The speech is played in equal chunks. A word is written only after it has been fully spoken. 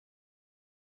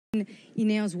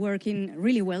Ineos working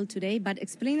really well today, but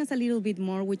explain us a little bit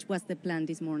more which was the plan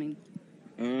this morning.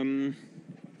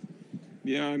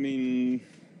 Yeah, I mean,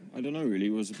 I don't know really.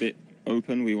 It was a bit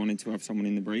open. We wanted to have someone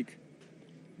in the break.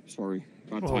 Sorry,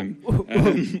 bad time.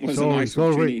 Was a nice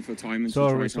opportunity for Timon to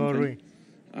try something,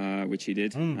 which he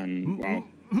did, and wow.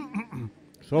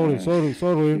 Sorry.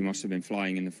 He must have been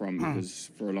flying in the front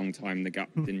because for a long time the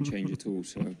gap didn't change at all.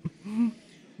 So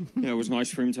yeah, it was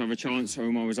nice for him to have a chance.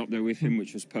 Omar was up there with him,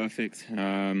 which was perfect.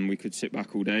 We could sit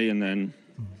back all day, and then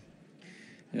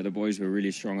yeah, the boys were really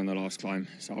strong on the last climb.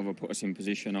 Salva put us in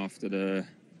position after the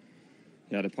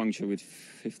puncture with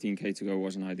 15k to go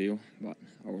wasn't ideal, but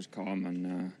I was calm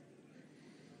and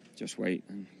just wait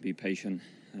and be patient.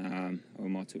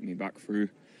 Omar took me back through.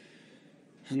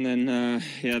 And then,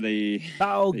 yeah,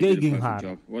 Tao Geoghegan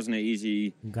Hart, wasn't it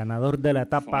easy? Ganador de la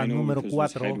etapa número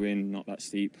 4. Headwind, not that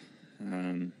steep.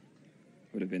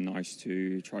 Would have been nice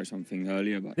to try something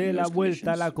earlier, but de la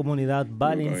Vuelta a la Comunidad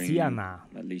Valenciana.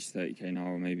 At least 30k an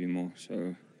hour, maybe more.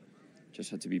 So just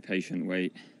had to be patient,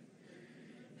 wait,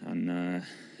 and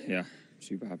yeah,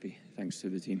 super happy. Thanks to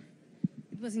the team.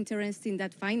 It was interesting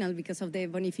that final because of the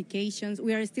bonifications.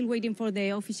 We are still waiting for the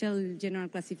official general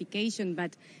classification,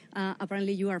 but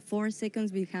apparently you are 4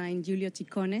 seconds behind Giulio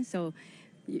Ciccone, so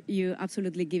you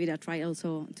absolutely give it a try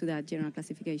also to that general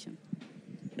classification.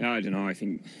 Yeah, I don't know. I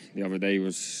think the other day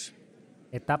was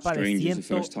Etapa de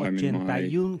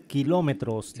 181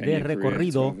 kilómetros de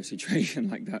recorrido. A situation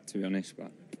like that, to be honest,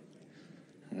 but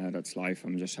that's life.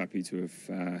 I'm just happy to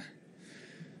have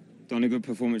done a good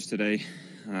performance today,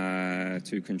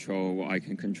 to control what I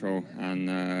can control, and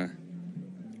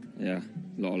yeah,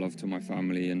 a lot of love to my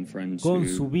family and friends. Con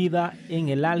su vida en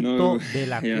el alto de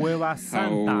la Cueva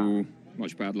Santa. How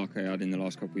much bad luck I had in the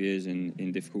last couple of years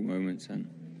in difficult moments, and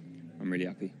I'm really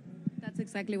happy. That's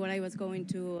exactly what I was going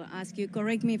to ask you.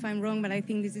 Correct me if I'm wrong, but I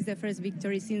think this is the first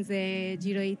victory since the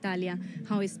Giro d'Italia.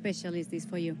 How special is this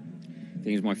for you? I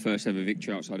think it's my first ever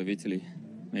victory outside of Italy.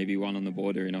 Maybe one on the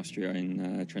border in Austria,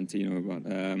 in Trentino, but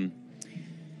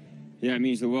yeah, it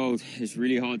means the world. It's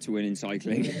really hard to win in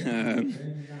cycling.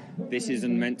 This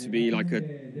isn't meant to be like a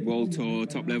world tour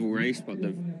top level race, but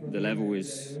the level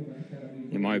is,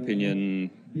 in my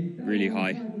opinion, really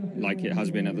high, like it has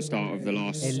been at the start of the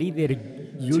last El líder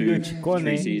Giulio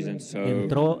Ciccone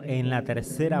entró en la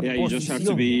tercera posición. You just have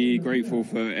to be grateful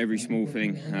for every small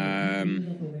thing,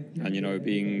 and you know,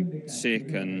 being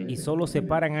sick and y solo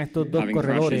separan a estos dos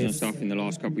corredores,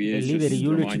 el líder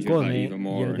Giulio Ciccone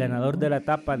y el ganador de la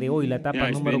etapa de hoy, la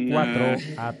etapa número 4,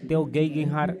 a Tao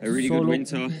Geoghegan Hart, solo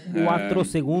 4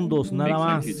 segundos nada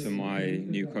más.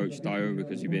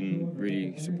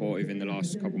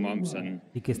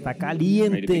 Y que está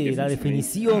caliente la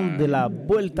definición de la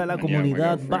Vuelta a la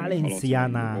Comunidad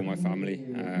Valenciana.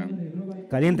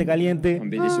 Caliente.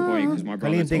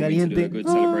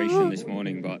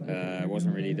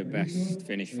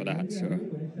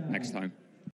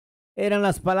 Eran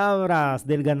las palabras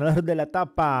del ganador de la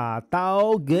etapa,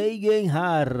 Tao Geoghegan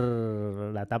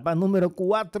Hart, la etapa número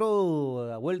 4,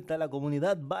 la Vuelta a la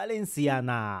Comunidad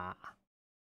Valenciana.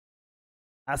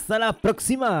 Hasta la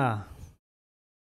próxima.